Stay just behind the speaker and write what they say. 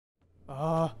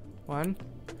1,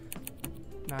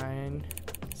 9,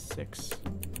 6,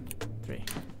 3.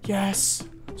 Yes!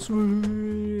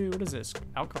 Sweet! What is this?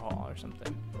 Alcohol or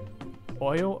something?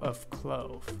 Oil of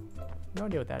clove. No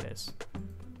idea what that is.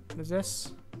 What is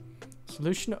this?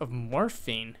 Solution of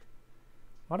morphine.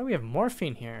 Why do we have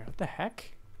morphine here? What the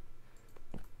heck?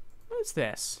 What is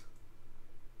this?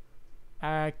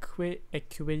 Acquittal.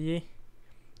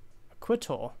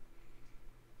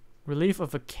 Relief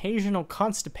of occasional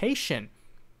constipation.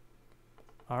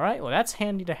 Alright, well that's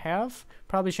handy to have.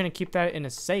 Probably shouldn't keep that in a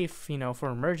safe, you know, for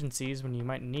emergencies when you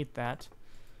might need that.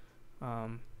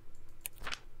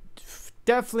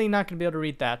 Definitely not going to be able to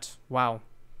read that. Wow.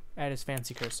 That is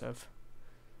fancy cursive.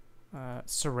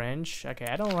 Syringe. Okay,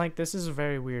 I don't like this. This is a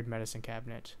very weird medicine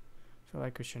cabinet. I feel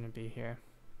like we shouldn't be here.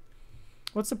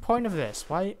 What's the point of this?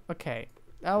 Why? Okay,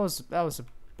 that was a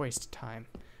waste of time.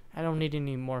 I don't need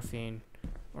any morphine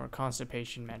or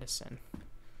constipation medicine.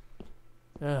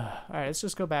 Ugh. Alright, let's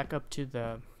just go back up to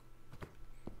the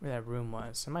where that room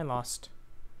was. Am I lost?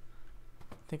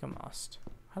 I think I'm lost.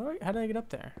 How did I get up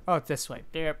there? Oh, it's this way.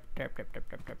 A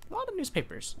lot of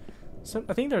newspapers. So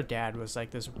I think their dad was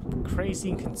like this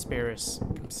crazy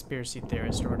conspiracy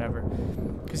theorist or whatever.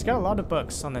 Because he's got a lot of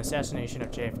books on the assassination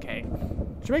of JFK.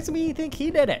 Which makes me think he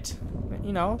did it.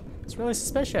 You know, it's really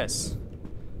suspicious.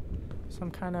 Some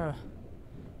kind of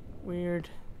weird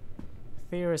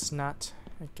theorist nut,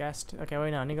 I guessed. Okay,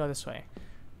 wait, no, I need to go this way.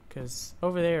 Because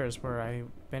over there is where I've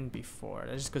been before.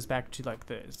 That just goes back to like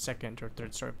the second or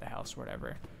third story of the house or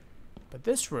whatever. But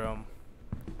this room...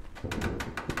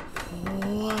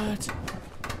 What?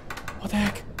 What the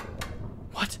heck?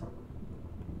 What?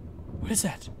 What is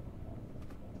that?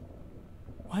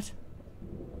 What?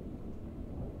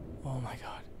 Oh my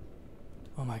god.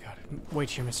 Oh my god. Wait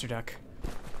here, Mr. Duck.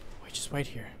 Wait, just wait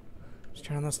here. Just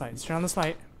turn on this light. Just turn on this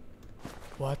light.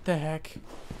 What the heck?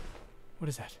 What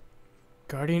is that?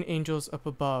 Guardian angels up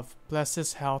above, bless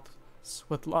his health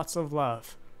with lots of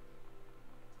love.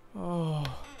 Oh.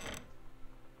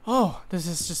 Oh, this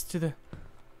is just to the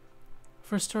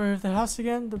first story of the house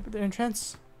again, the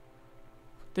entrance.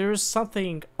 There is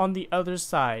something on the other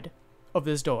side of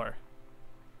this door.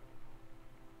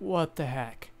 What the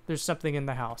heck? There's something in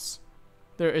the house.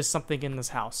 There is something in this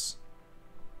house.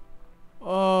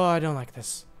 Oh, I don't like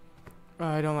this.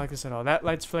 I don't like this at all. That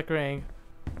light's flickering.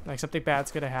 Like something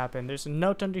bad's gonna happen. There's a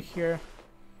note under here.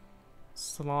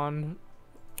 Salon.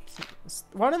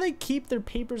 Why do they keep their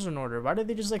papers in order? Why do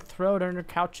they just like throw it under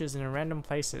couches and in random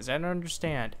places? I don't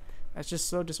understand. That's just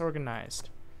so disorganized.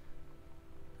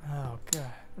 Oh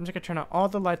god. I'm just gonna turn on all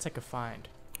the lights I could find.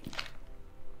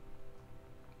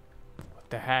 What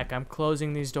the heck? I'm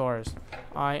closing these doors.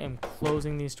 I am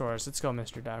closing these doors. Let's go,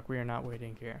 Mr. Duck. We are not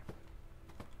waiting here.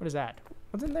 What is that?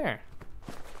 What's in there?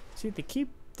 See, they keep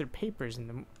their papers in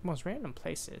the most random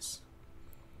places.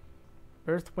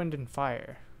 Earth, wind, and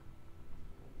fire.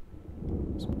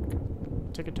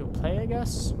 Took it to a play, I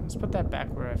guess. Let's put that back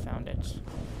where I found it.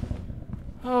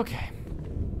 Okay.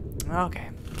 Okay.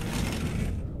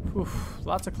 Whew.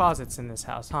 Lots of closets in this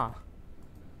house, huh?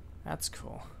 That's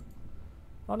cool.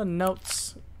 A lot of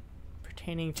notes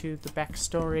pertaining to the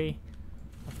backstory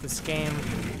of this game,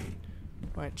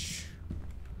 which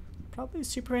probably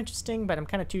super interesting, but I'm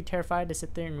kind of too terrified to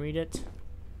sit there and read it.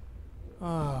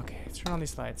 Oh, okay, let's turn on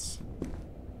these lights.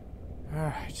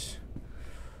 Alright.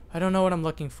 I don't know what I'm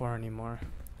looking for anymore.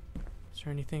 Is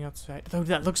there anything outside? Oh,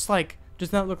 that looks like...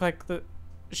 Doesn't that look like the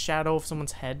shadow of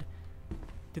someone's head?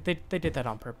 They did that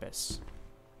on purpose.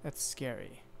 That's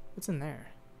scary. What's in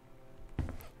there?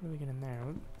 What do we get in there?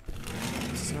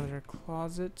 This is another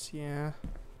closet. Yeah.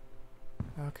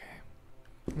 Okay.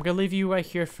 I'm gonna leave you right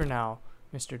here for now,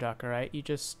 Mr. Duck, alright? You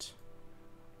just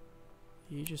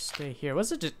stay here.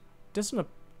 What's it?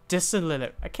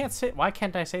 Disciplinary. I can't say. Why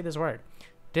can't I say this word?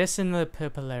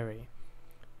 Disciplinary.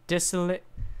 I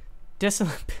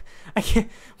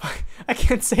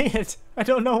can't say it. I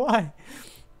don't know why.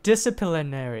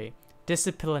 Disciplinary.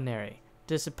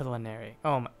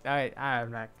 Oh my,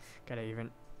 I'm not gonna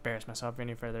even embarrass myself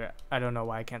any further. I don't know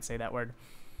why I can't say that word.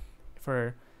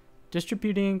 For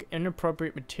distributing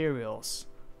inappropriate materials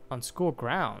on school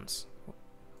grounds.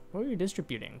 What were you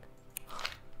distributing?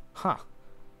 Huh.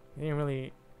 You didn't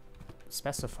really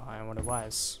specify what it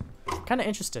was. Kind of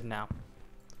interested now.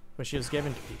 What she was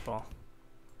given to people.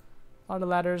 A lot of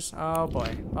letters. Oh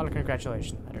boy. A lot of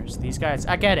congratulations letters. These guys,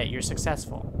 I get it. You're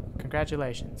successful.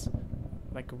 Congratulations.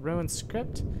 Like a ruined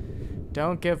script.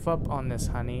 Don't give up on this,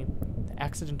 honey. The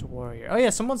accidental warrior. Oh yeah,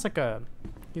 someone's like a...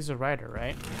 He's a writer,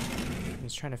 right?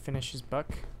 He's trying to finish his book.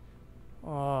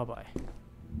 Oh boy.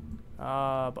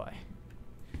 Oh boy.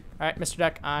 Alright, Mr.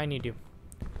 Duck, I need you.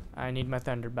 I need my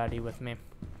thunder buddy with me.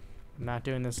 I'm not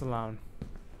doing this alone.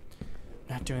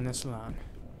 Not doing this alone.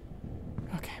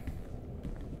 Okay.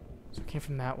 So it came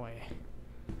from that way.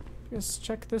 Let's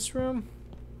check this room.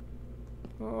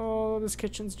 Oh, this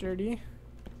kitchen's dirty.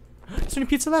 Is there any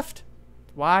pizza left?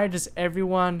 Why does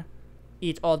everyone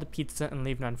eat all the pizza and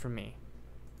leave none for me?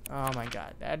 Oh my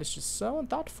god, that is just so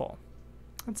unthoughtful.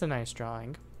 That's a nice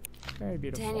drawing. Very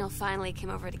beautiful. Daniel finally came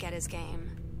over to get his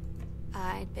game.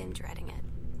 I'd been dreading it.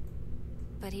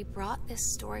 But he brought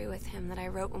this story with him that I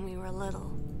wrote when we were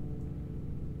little.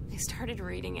 I started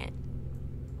reading it.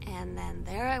 And then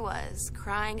there I was,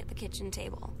 crying at the kitchen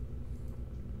table.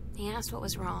 He asked what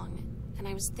was wrong, and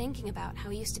I was thinking about how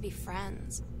we used to be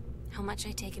friends, how much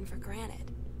I'd taken for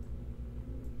granted.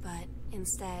 But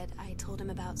instead, I told him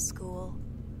about school,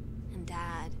 and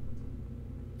Dad,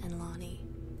 and Lonnie.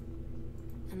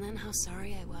 And then how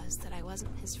sorry I was that I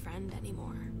wasn't his friend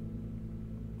anymore.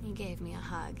 He gave me a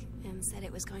hug and said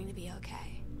it was going to be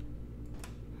okay.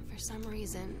 For some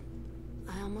reason,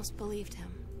 I almost believed him.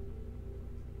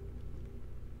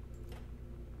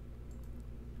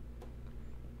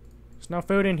 There's no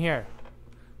food in here.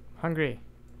 I'm hungry.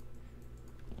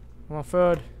 I want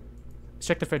food. Let's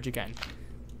check the fridge again.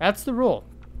 That's the rule.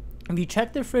 If you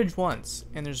check the fridge once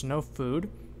and there's no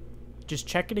food, just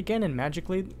check it again and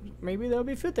magically maybe there'll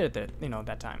be food there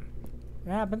that time. It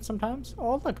happens sometimes.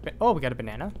 Oh, look. Oh, we got a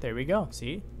banana. There we go.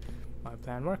 See? My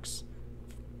plan works.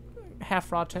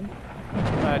 Half rotten.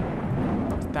 But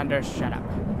Thunder, shut up.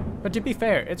 But to be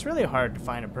fair, it's really hard to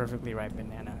find a perfectly ripe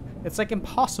banana. It's like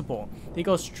impossible. They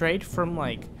go straight from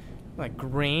like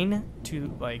green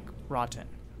to like rotten.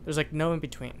 There's like no in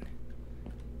between.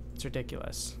 It's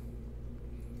ridiculous.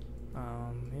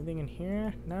 Anything in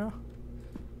here? No?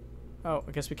 Oh,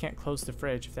 I guess we can't close the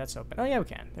fridge if that's open. Oh yeah, we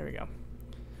can. There we go.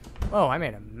 Oh, I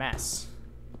made a mess.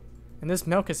 And this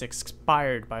milk is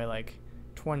expired by like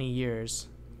 20 years.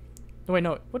 Oh wait,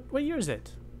 no. What year is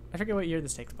it? I forget what year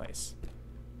this takes place.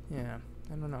 Yeah,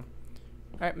 I don't know.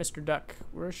 Alright, Mr. Duck,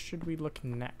 where should we look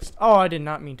next? Oh, I did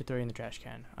not mean to throw you in the trash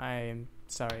can. I'm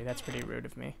sorry, that's pretty rude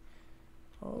of me.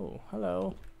 Oh,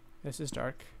 hello. This is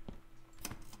dark.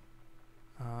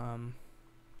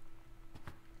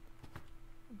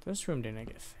 This room didn't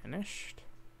get finished.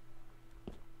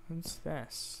 What's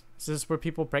this? Is this where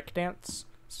people breakdance?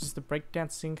 This is the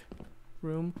breakdancing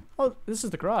room. Oh, this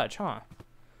is the garage, huh?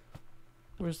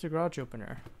 Where's the garage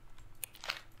opener?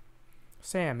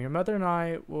 Sam, your mother and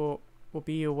I will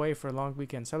be away for a long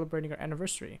weekend celebrating our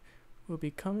anniversary. We'll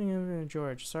be coming in,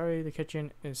 George. Sorry, the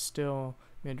kitchen is still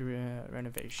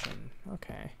mid-renovation.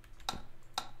 Okay.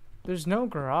 There's no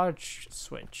garage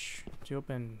switch to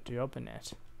open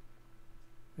it.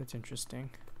 That's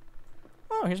interesting.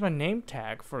 Oh, here's my name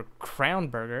tag for Crown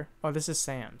Burger. Oh, this is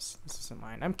Sam's. This isn't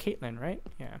mine. I'm Caitlin, right?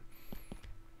 Yeah.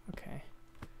 Okay.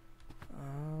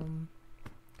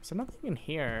 So nothing in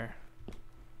here.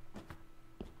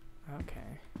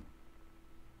 Okay.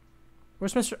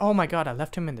 Where's Mr. Oh my god, I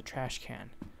left him in the trash can.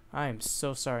 I am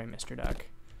so sorry, Mr. Duck.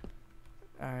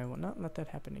 I will not let that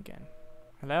happen again.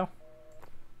 Hello?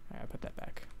 Alright, I'll put that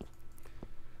back.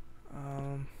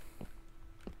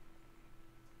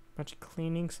 Bunch of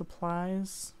cleaning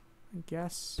supplies, I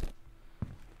guess.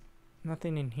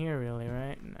 Nothing in here really,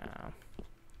 right? No.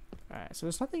 Alright, so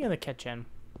there's nothing in the kitchen.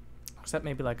 Except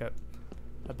maybe like a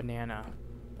banana.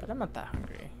 But I'm not that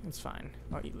hungry. It's fine.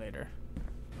 I'll eat later.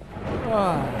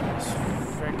 Oh, this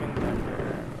freaking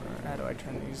thunder. How do I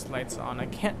turn these lights on? I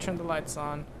can't turn the lights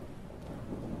on.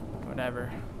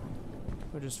 Whatever.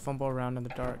 We'll just fumble around in the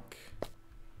dark.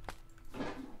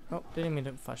 Oh, didn't mean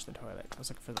to flush the toilet. I was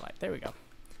looking for the light. There we go.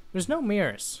 There's no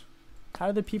mirrors. How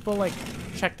do the people like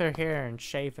check their hair and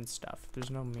shave and stuff? There's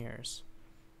no mirrors.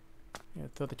 Yeah,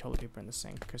 throw the toilet paper in the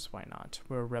sink, because why not?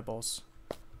 We're rebels.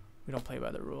 We don't play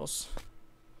by the rules.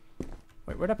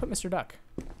 Wait, where'd I put Mr. Duck?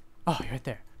 Oh, you're right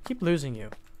there. Keep losing you.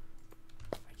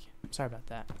 I'm sorry about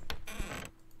that.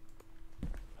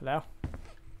 Hello?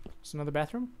 Is another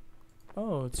bathroom?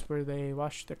 Oh, it's where they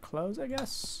wash their clothes, I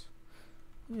guess?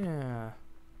 Yeah.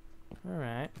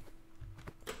 Alright.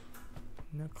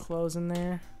 No clothes in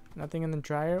there. Nothing in the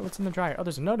dryer. What's in the dryer? Oh,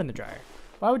 there's a note in the dryer.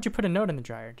 Why would you put a note in the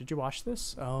dryer? Did you wash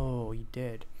this? Oh, you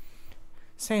did.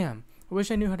 Sam, I wish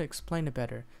I knew how to explain it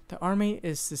better. The army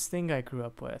is this thing I grew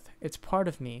up with. It's part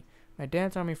of me. My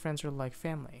dad's army friends are like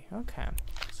family. Okay.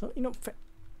 So, you know,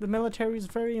 the military is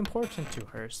very important to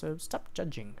her, so stop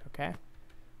judging, okay?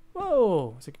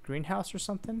 Whoa! It's like a greenhouse or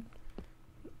something.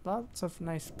 Lots of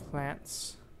nice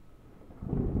plants.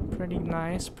 Pretty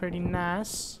nice, pretty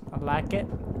nice. I like it.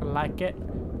 I like it.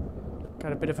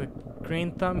 Got a bit of a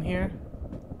green thumb here.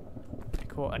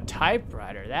 Cool. A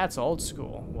typewriter. That's old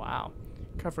school. Wow.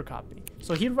 Cover copy.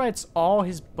 So he writes all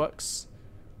his books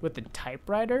with the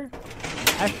typewriter?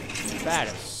 That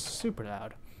is super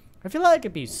loud. I feel like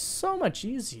it'd be so much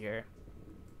easier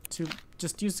to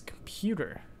just use a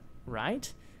computer,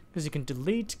 right? Because you can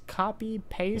delete, copy,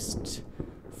 paste,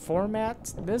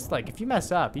 format. This, like, if you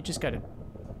mess up, you just gotta,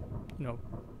 you know,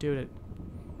 do it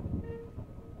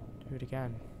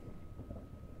again.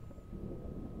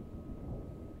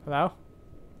 Hello?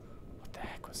 What the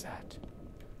heck was that?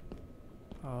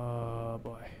 Oh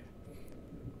boy.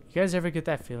 You guys ever get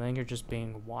that feeling you're just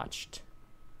being watched?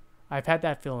 I've had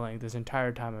that feeling this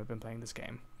entire time I've been playing this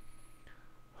game.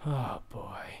 Oh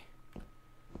boy.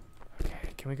 Okay,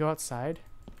 can we go outside?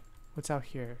 What's out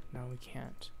here? No, we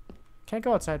can't. Can't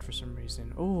go outside for some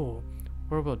reason. Oh,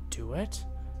 where we'll do it?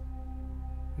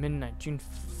 Midnight, June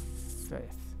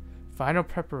 5th. Final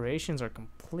preparations are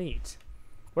complete.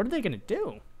 What are they gonna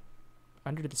do?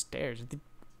 Under the stairs.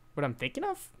 What I'm thinking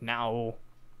of? No.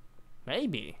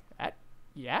 Maybe.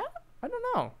 Yeah? I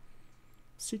don't know.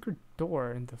 Secret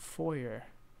door in the foyer.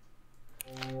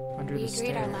 Under the stairs. We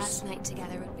agreed our last night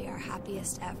together would be our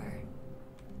happiest ever.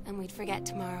 And we'd forget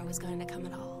tomorrow was going to come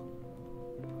at all.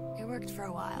 It worked for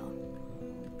a while.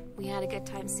 We had a good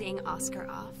time seeing Oscar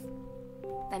off.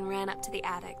 Then ran up to the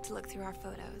attic to look through our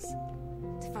photos.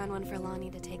 To find one for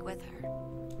Lonnie to take with her.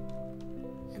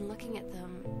 And looking at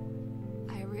them,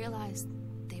 I realized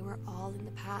they were all in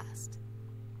the past.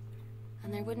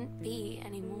 And there wouldn't be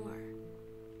any more.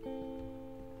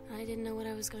 I didn't know what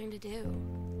I was going to do.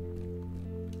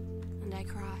 And I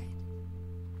cried.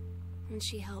 And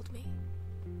she held me.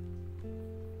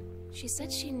 She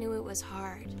said she knew it was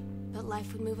hard, but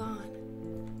life would move on.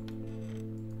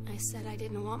 I said I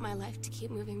didn't want my life to keep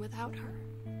moving without her.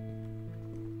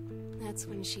 That's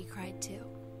when she cried too.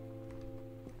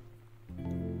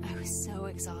 I was so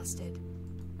exhausted.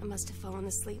 I must have fallen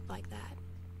asleep like that,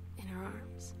 in her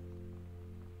arms.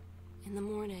 In the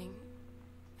morning,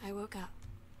 I woke up,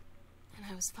 and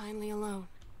I was finally alone.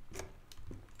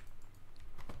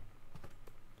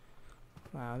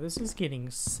 Wow, this is getting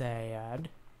sad.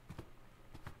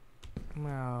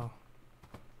 Well,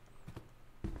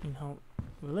 you know,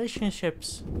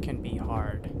 relationships can be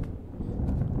hard.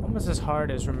 Almost as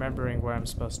hard as remembering where I'm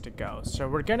supposed to go. So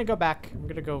we're gonna go back. I'm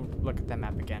gonna go look at that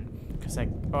map again, because I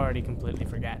already completely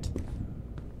forget.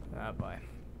 Oh boy.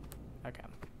 Okay,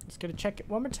 let's get a check it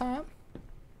one more time.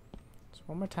 Just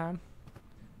one more time.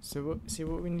 So see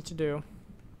what we need to do.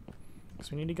 So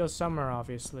we need to go somewhere,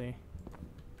 obviously.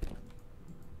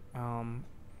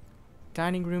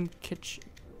 Dining room, kitchen.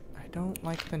 I don't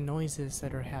like the noises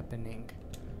that are happening.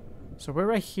 So we're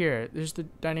right here. There's the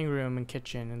dining room and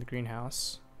kitchen and the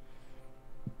greenhouse.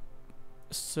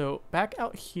 So back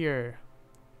out here,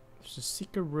 there's a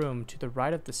secret room to the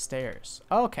right of the stairs.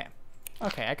 Oh, okay.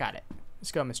 Okay, I got it.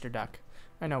 Let's go, Mr. Duck.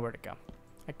 I know where to go.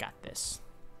 I got this.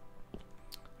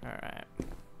 Alright.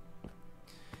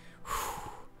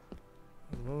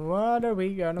 What are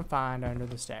we gonna find under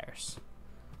the stairs?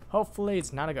 Hopefully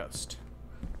it's not a ghost.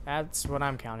 That's what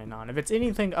I'm counting on. If it's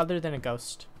anything other than a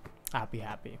ghost, I'll be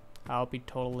happy. I'll be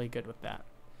totally good with that.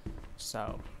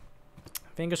 So,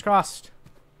 fingers crossed.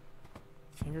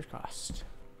 Fingers crossed.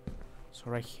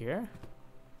 So right here?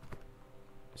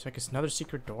 It's like it's another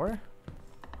secret door?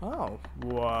 Oh.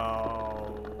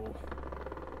 Whoa.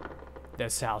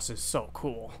 This house is so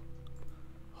cool.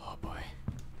 Oh boy.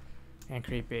 And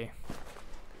creepy.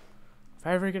 If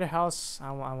I ever get a house,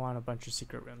 I want a bunch of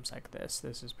secret rooms like this.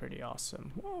 This is pretty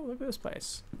awesome. Whoa, look at this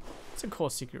place. It's a cool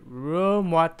secret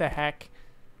room. What the heck?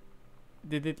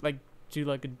 Did it like do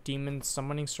like a demon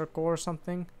summoning circle or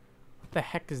something? What the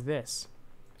heck is this?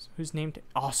 So who's named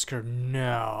Oscar?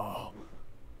 No.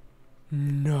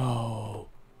 No.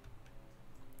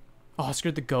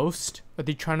 Oscar the ghost? Are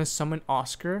they trying to summon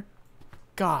Oscar?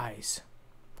 Guys.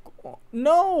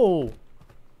 No.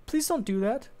 Please don't do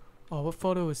that. Oh, what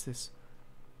photo is this?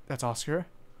 That's Oscar?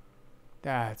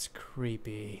 That's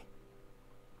creepy.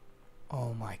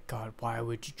 Oh my god, why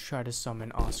would you try to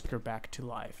summon Oscar back to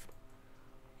life?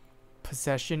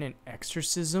 Possession and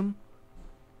exorcism?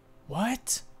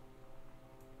 What?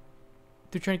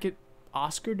 They're trying to get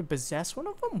Oscar to possess one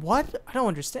of them? What? I don't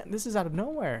understand. This is out of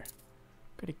nowhere.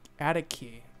 Got an attic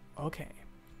key. Okay.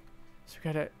 So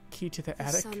we got a key to the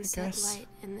attic, I guess. The sunset light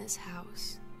in this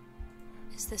house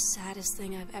is the saddest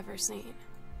thing I've ever seen.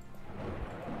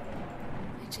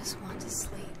 I just want to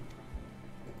sleep.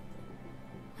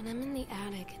 When I'm in the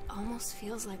attic, it almost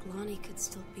feels like Lonnie could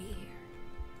still be here.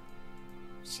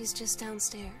 She's just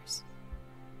downstairs.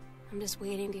 I'm just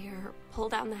waiting to hear her pull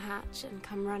down the hatch and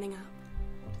come running up.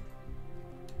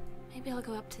 Maybe I'll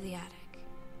go up to the attic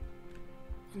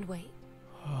and wait.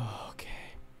 Oh, okay.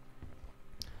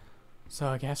 So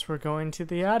I guess we're going to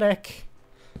the attic.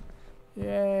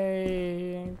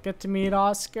 Yay! Get to meet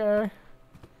Oscar.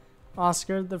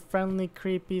 Oscar, the friendly,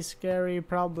 creepy, scary,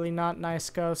 probably not nice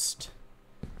ghost.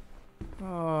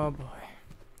 Oh boy.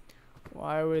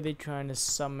 Why were they trying to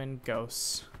summon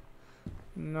ghosts?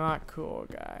 Not cool,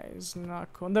 guys.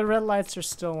 Not cool. The red lights are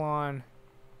still on.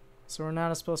 So we're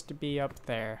not supposed to be up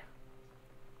there.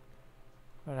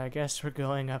 But I guess we're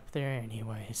going up there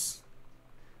anyways.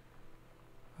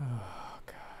 Oh,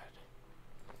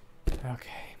 God.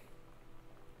 Okay.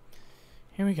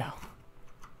 Here we go.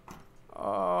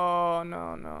 Oh,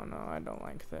 no, no, no. I don't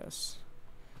like this.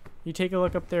 You take a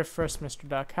look up there first, Mr.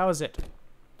 Duck. How is it?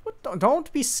 What?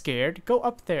 Don't be scared. Go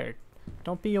up there.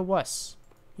 Don't be a wuss.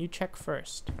 You check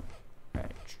first.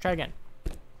 Alright, try again.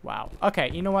 Wow.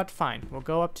 Okay, you know what? Fine. We'll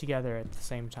go up together at the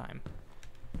same time.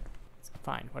 It's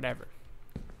fine. Whatever.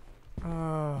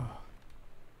 Oh.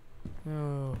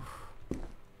 No.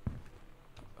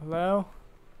 Hello?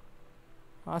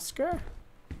 Oscar?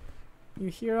 You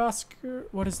hear, Oscar?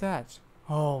 What is that?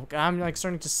 Oh, I'm like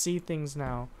starting to see things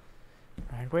now.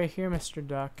 Alright, wait here, Mr.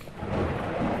 Duck.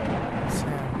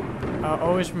 Sam.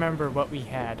 Always remember what we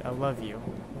had. I love you.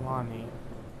 Lonnie.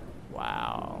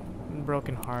 Wow.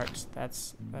 Broken heart.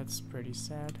 That's pretty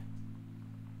sad.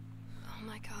 Oh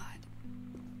my god.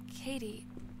 Katie.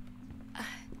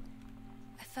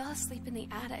 I fell asleep in the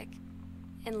attic.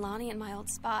 In Lonnie and my old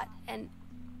spot, and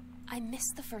I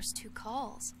missed the first 2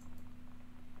 calls.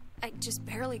 I just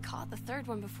barely caught the 3rd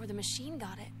one before the machine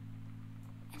got it.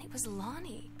 And it was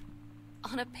Lonnie.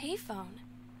 On a payphone.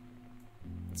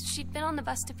 She'd been on the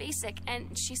bus to basic,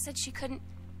 and she said she couldn't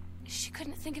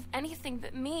think of anything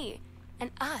but me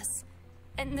and us,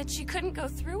 and that she couldn't go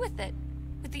through with it,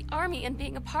 with the army and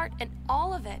being apart and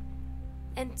all of it.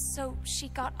 And so she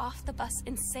got off the bus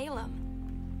in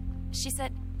Salem. She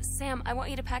said, "Sam, I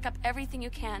want you to pack up everything you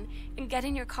can and get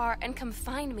in your car and come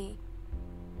find me.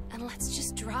 And let's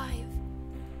just drive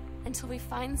until we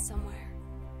find somewhere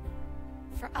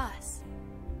for us."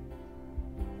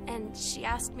 And she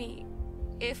asked me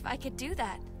if I could do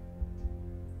that.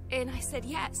 And I said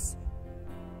yes.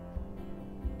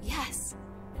 Yes.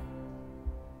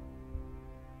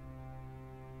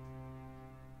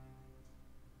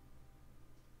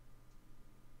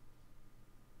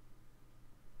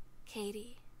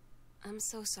 Katie, I'm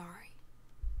so sorry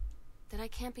that I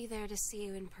can't be there to see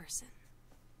you in person,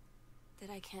 that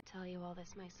I can't tell you all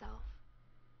this myself.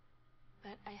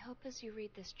 But I hope as you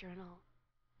read this journal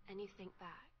and you think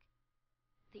back,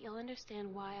 that you'll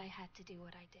understand why I had to do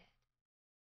what I did.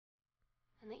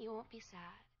 And that you won't be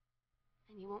sad,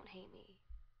 and you won't hate me,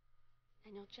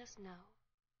 and you'll just know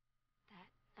that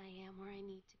I am where I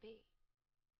need to be.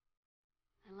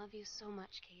 I love you so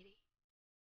much, Katie.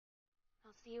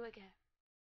 I'll see you again,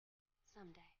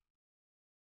 someday.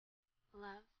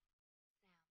 Love,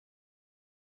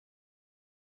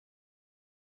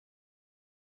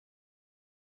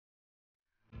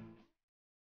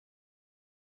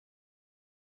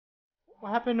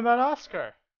 What happened about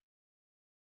Oscar?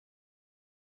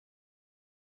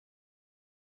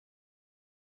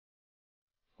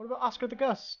 What about Oscar the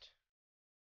Ghost?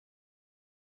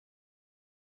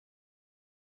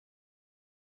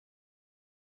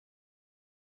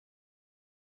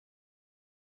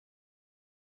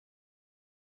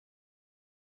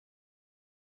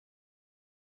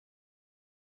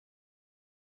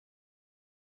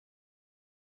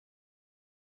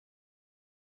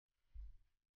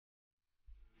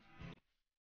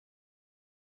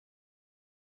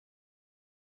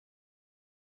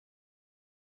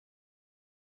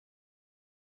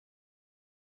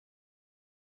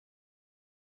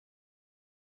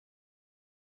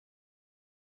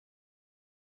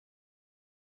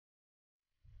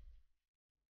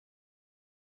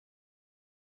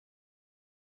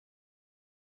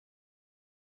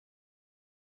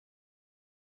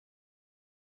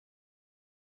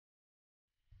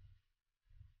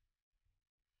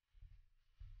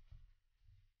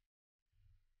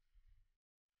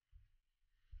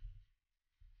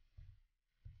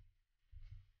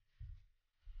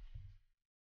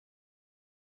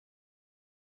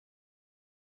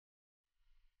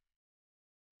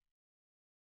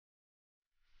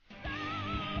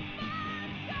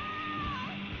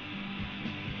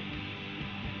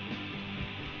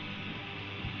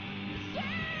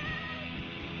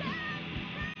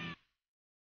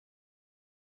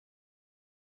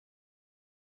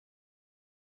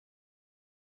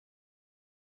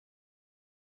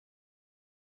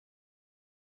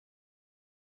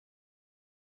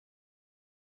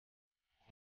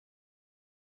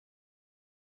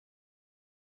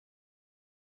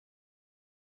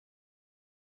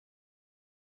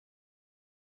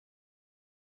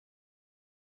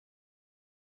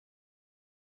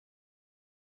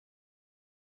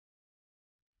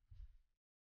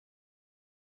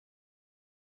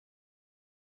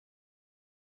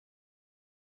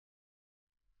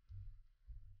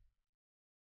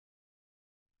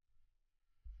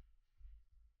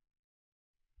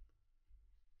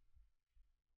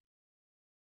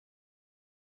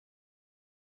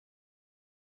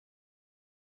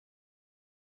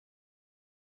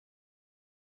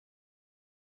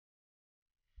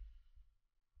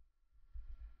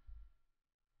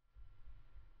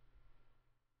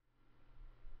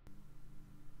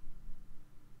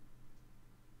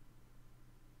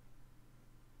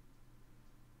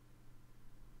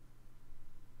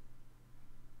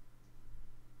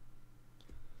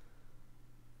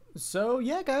 So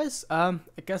yeah, guys, I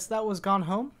guess that was Gone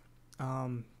Home.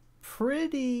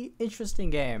 Pretty interesting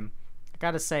game. I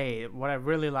gotta say, what I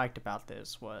really liked about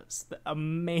this was the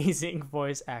amazing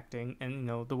voice acting and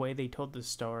the way they told the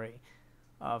story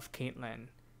of Caitlin.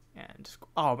 And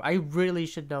oh, I really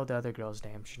should know the other girl's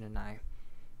name, shouldn't I?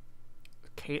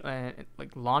 Caitlin,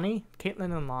 like Lonnie,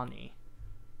 Caitlin and Lonnie.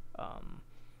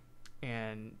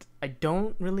 And I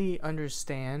don't really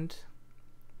understand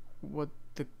what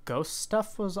the ghost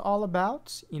stuff was all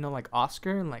about. Like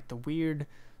Oscar and like the weird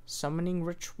summoning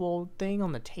ritual thing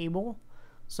on the table.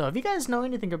 So if you guys know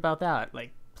anything about that,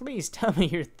 like please tell me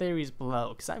your theories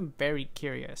below, because I'm very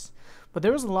curious. But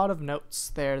there was a lot of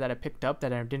notes there that I picked up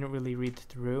that I didn't really read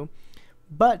through.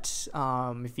 But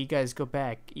if you guys go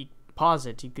back, pause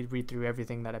it, you could read through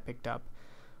everything that I picked up.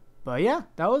 But yeah,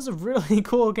 that was a really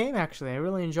cool game actually. I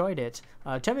really enjoyed it.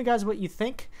 Tell me guys what you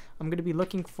think. I'm going to be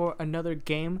looking for another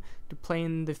game to play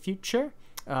in the future.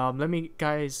 Let me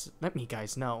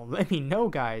know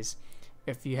guys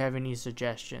if you have any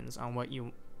suggestions on what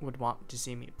you would want to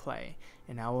see me play,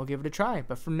 and I will give it a try.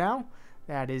 But for now,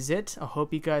 that is it. I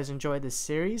hope you guys enjoyed this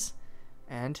series,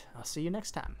 and I'll see you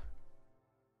next time.